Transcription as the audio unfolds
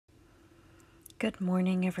Good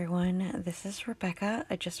morning, everyone. This is Rebecca.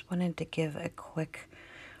 I just wanted to give a quick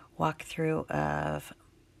walkthrough of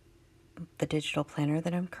the digital planner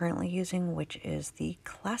that I'm currently using, which is the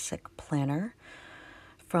Classic Planner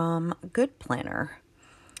from Goodplanr.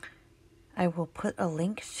 I will put a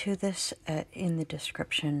link to this in the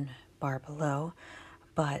description bar below,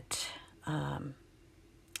 but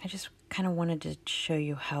I just kind of wanted to show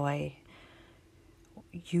you how I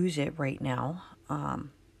use it right now.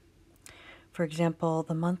 For example,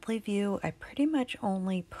 the monthly view, I pretty much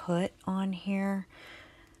only put on here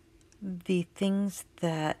the things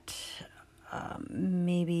that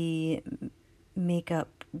maybe make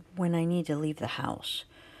up when I need to leave the house,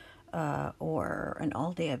 or an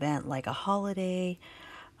all-day event like a holiday,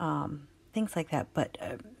 things like that. But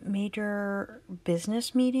major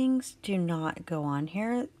business meetings do not go on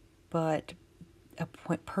here, but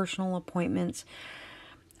personal appointments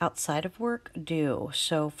outside of work do.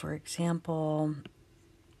 So, for example,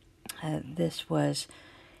 this was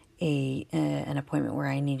an appointment where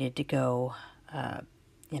I needed to go,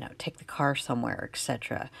 take the car somewhere,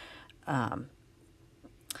 etc.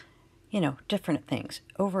 Different things.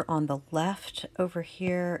 Over on the left over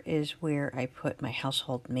here is where I put my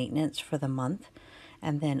household maintenance for the month,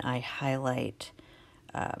 and then I highlight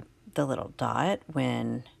the little dot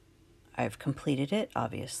when I've completed it.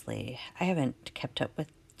 Obviously, I haven't kept up with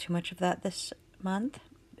too much of that this month.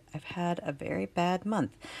 I've had a very bad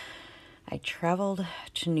month. I traveled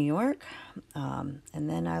to New York, and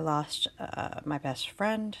then I lost my best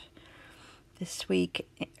friend this week,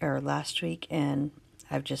 or last week, and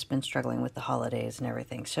I've just been struggling with the holidays and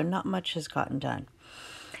everything, so not much has gotten done.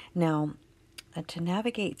 Now, to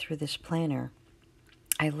navigate through this planner,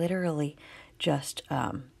 I literally just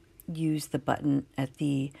use the button at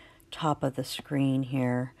the top of the screen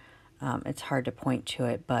here. It's hard to point to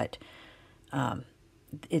it, but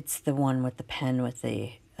it's the one with the pen with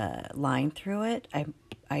the line through it.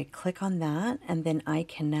 I click on that, and then I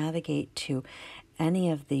can navigate to any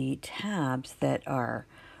of the tabs that are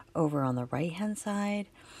over on the right hand side,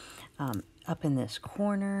 up in this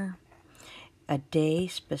corner, a day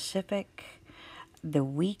specific, the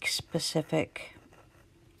week specific.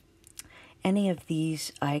 Any of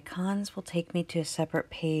these icons will take me to a separate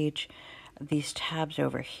page. These tabs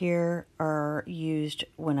over here are used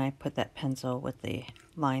when I put that pencil with the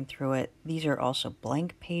line through it. These are also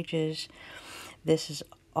blank pages. This is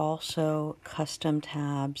also custom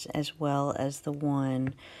tabs, as well as the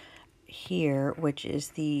one here, which is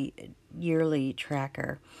the yearly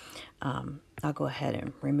tracker. I'll go ahead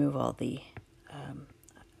and remove all the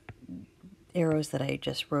arrows that I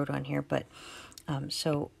just wrote on here, but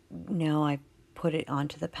so now I put it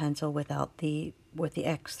onto the pencil with the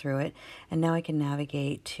X through it, and now I can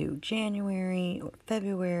navigate to January or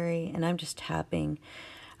February, and I'm just tapping.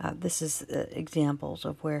 This is examples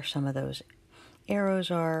of where some of those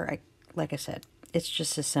arrows are. Like I said, it's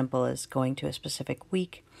just as simple as going to a specific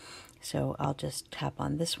week. So I'll just tap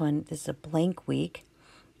on this one. This is a blank week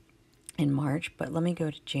in March, but let me go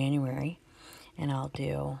to January, and I'll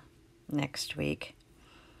do next week.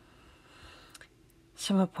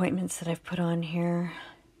 Some appointments that I've put on here,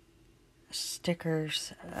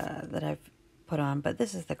 stickers that I've put on, but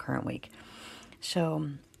this is the current week. So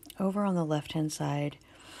over on the left hand side,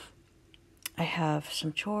 I have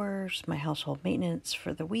some chores, my household maintenance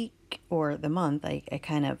for the week or the month. I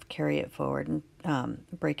kind of carry it forward and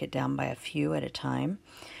break it down by a few at a time.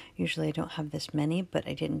 Usually I don't have this many, but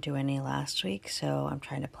I didn't do any last week, so I'm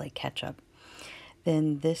trying to play catch up.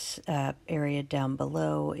 Then this area down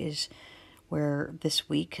below is where this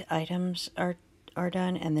week items are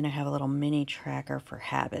done, and then I have a little mini tracker for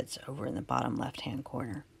habits over in the bottom left hand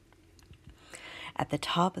corner. At the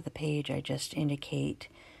top of the page, I just indicate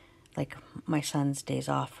like my son's days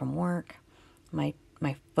off from work, my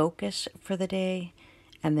focus for the day,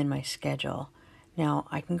 and then my schedule. Now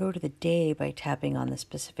I can go to the day by tapping on the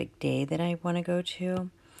specific day that I want to go to.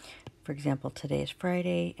 For example, today is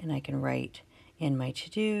Friday, and I can write in my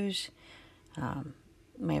to-dos,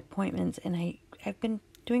 my appointments, and I've been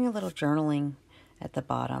doing a little journaling at the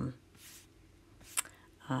bottom.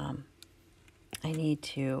 I need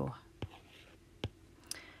to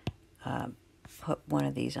put one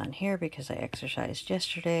of these on here because I exercised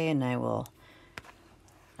yesterday, and I will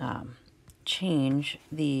change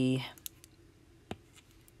the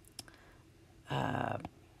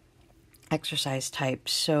exercise type.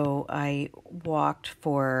 So I walked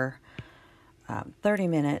for 30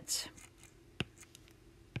 minutes,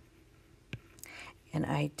 and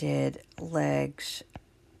I did legs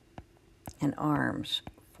and arms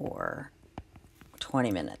for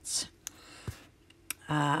 20 minutes.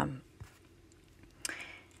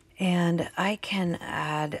 And I can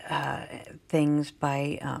add things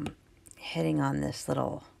by hitting on this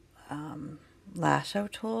little lasso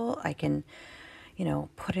tool. I can, you know,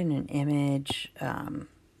 put in an image, you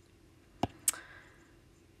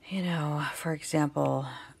know, for example,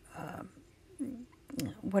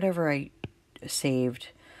 whatever I saved,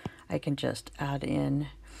 I can just add in.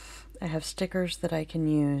 I have stickers that I can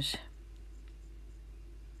use,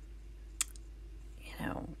 you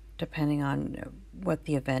know, depending on what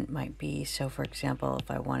the event might be. So, for example,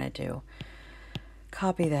 if I wanted to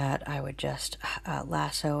copy that, I would just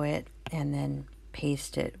lasso it and then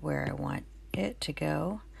paste it where I want it to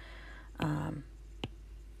go. And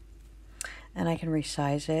I can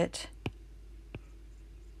resize it,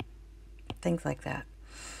 things like that.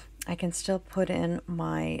 I can still put in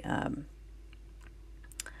my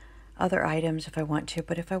other items if I want to,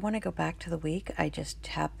 but if I want to go back to the week, I just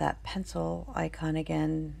tap that pencil icon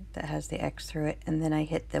again that has the X through it, and then I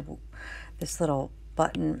hit this little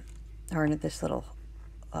button, or this little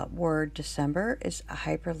word December is a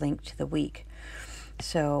hyperlink to the week.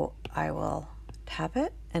 So I will tap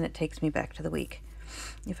it and it takes me back to the week.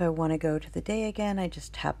 If I want to go to the day again, I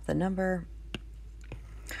just tap the number,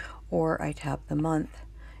 or I tap the month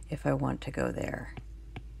if I want to go there.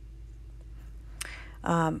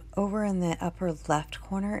 Over in the upper left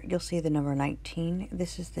corner, you'll see the number 19.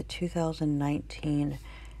 This is the 2019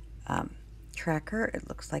 tracker. It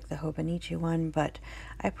looks like the Hobonichi one, but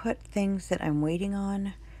I put things that I'm waiting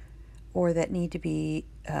on or that need to be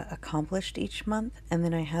accomplished each month, and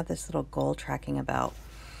then I have this little goal tracking about.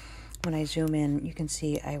 When I zoom in, you can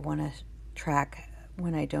see I want to track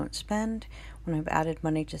when I don't spend, when I've added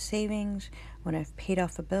money to savings, when I've paid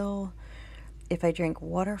off a bill, if I drink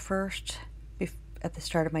water first, at the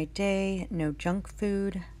start of my day, no junk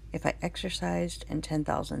food, if I exercised, and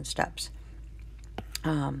 10,000 steps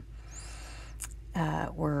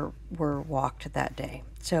were walked that day.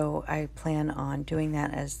 So I plan on doing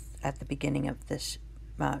that as at the beginning of this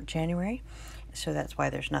January. So that's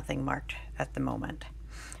why there's nothing marked at the moment.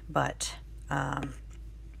 But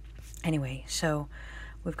anyway, so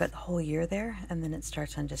we've got the whole year there, and then it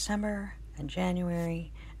starts on December and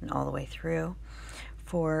January and all the way through.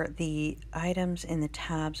 For the items in the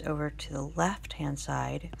tabs over to the left-hand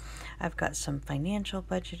side, I've got some financial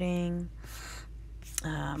budgeting.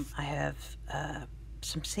 I have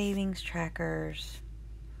some savings trackers.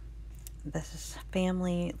 This is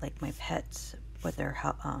family, like my pets, what their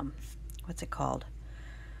what's it called?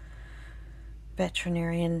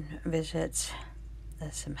 Veterinarian visits.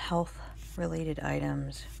 Some health-related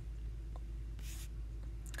items.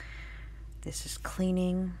 This is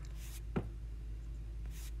cleaning.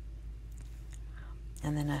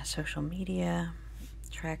 And then a social media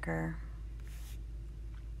tracker.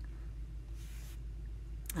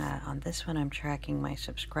 On this one, I'm tracking my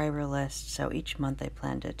subscriber list. So each month I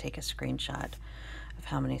plan to take a screenshot of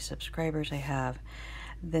how many subscribers I have.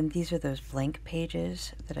 Then these are those blank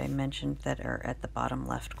pages that I mentioned that are at the bottom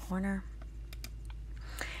left corner.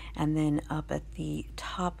 And then up at the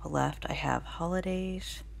top left, I have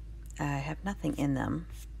holidays. I have nothing in them.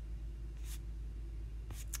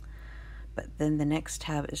 But then the next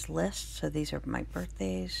tab is lists. So these are my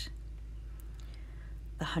birthdays,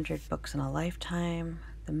 the 100 books in a lifetime,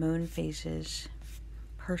 the moon phases,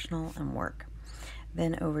 personal, and work.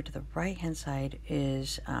 Then over to the right hand side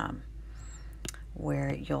is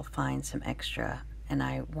where you'll find some extra, and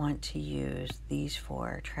I want to use these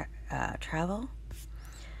for travel.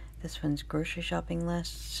 This one's grocery shopping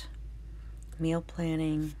lists, meal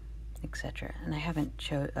planning, etc. And I haven't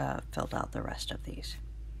filled out the rest of these.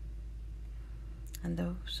 And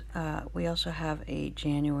those, we also have a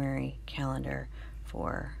January calendar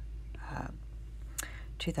for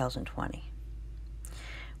 2020.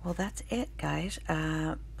 Well, that's it, guys.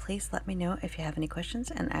 Please let me know if you have any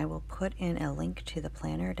questions, and I will put in a link to the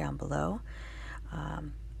planner down below.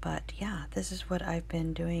 But yeah, this is what I've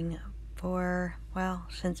been doing for, well,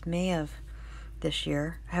 since May of this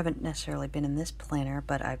year. I haven't necessarily been in this planner,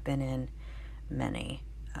 but I've been in many.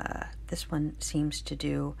 This one seems to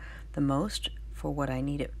do the most for what I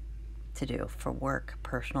need it to do for work,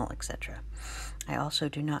 personal, etc. I also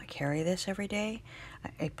do not carry this every day.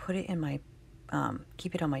 I put it in my,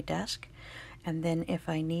 keep it on my desk, and then if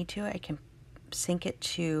I need to, I can sync it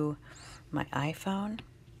to my iPhone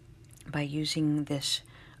by using this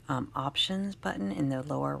options button in the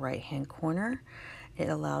lower right hand corner. It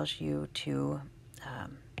allows you to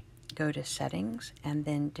go to settings and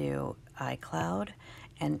then do iCloud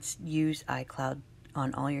and use iCloud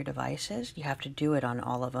on all your devices. You have to do it on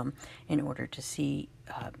all of them in order to see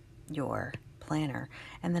your planner.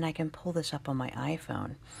 And then I can pull this up on my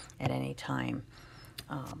iPhone at any time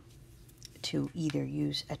to either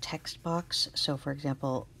use a text box. So for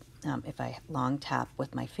example, if I long tap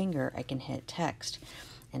with my finger, I can hit text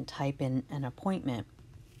and type in an appointment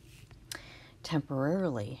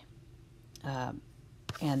temporarily,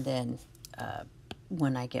 and then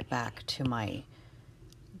when I get back to my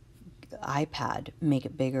iPad, make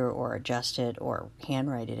it bigger or adjust it or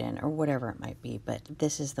handwrite it in or whatever it might be. But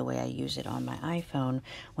this is the way I use it on my iPhone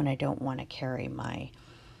when I don't want to carry my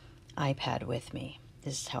iPad with me.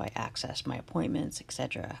 This is how I access my appointments,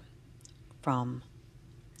 etc. from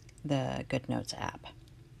the GoodNotes app.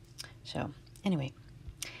 So anyway,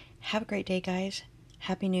 have a great day, guys.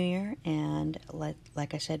 Happy New Year. And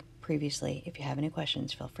like I said previously, if you have any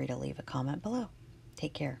questions, feel free to leave a comment below.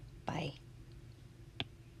 Take care. Bye.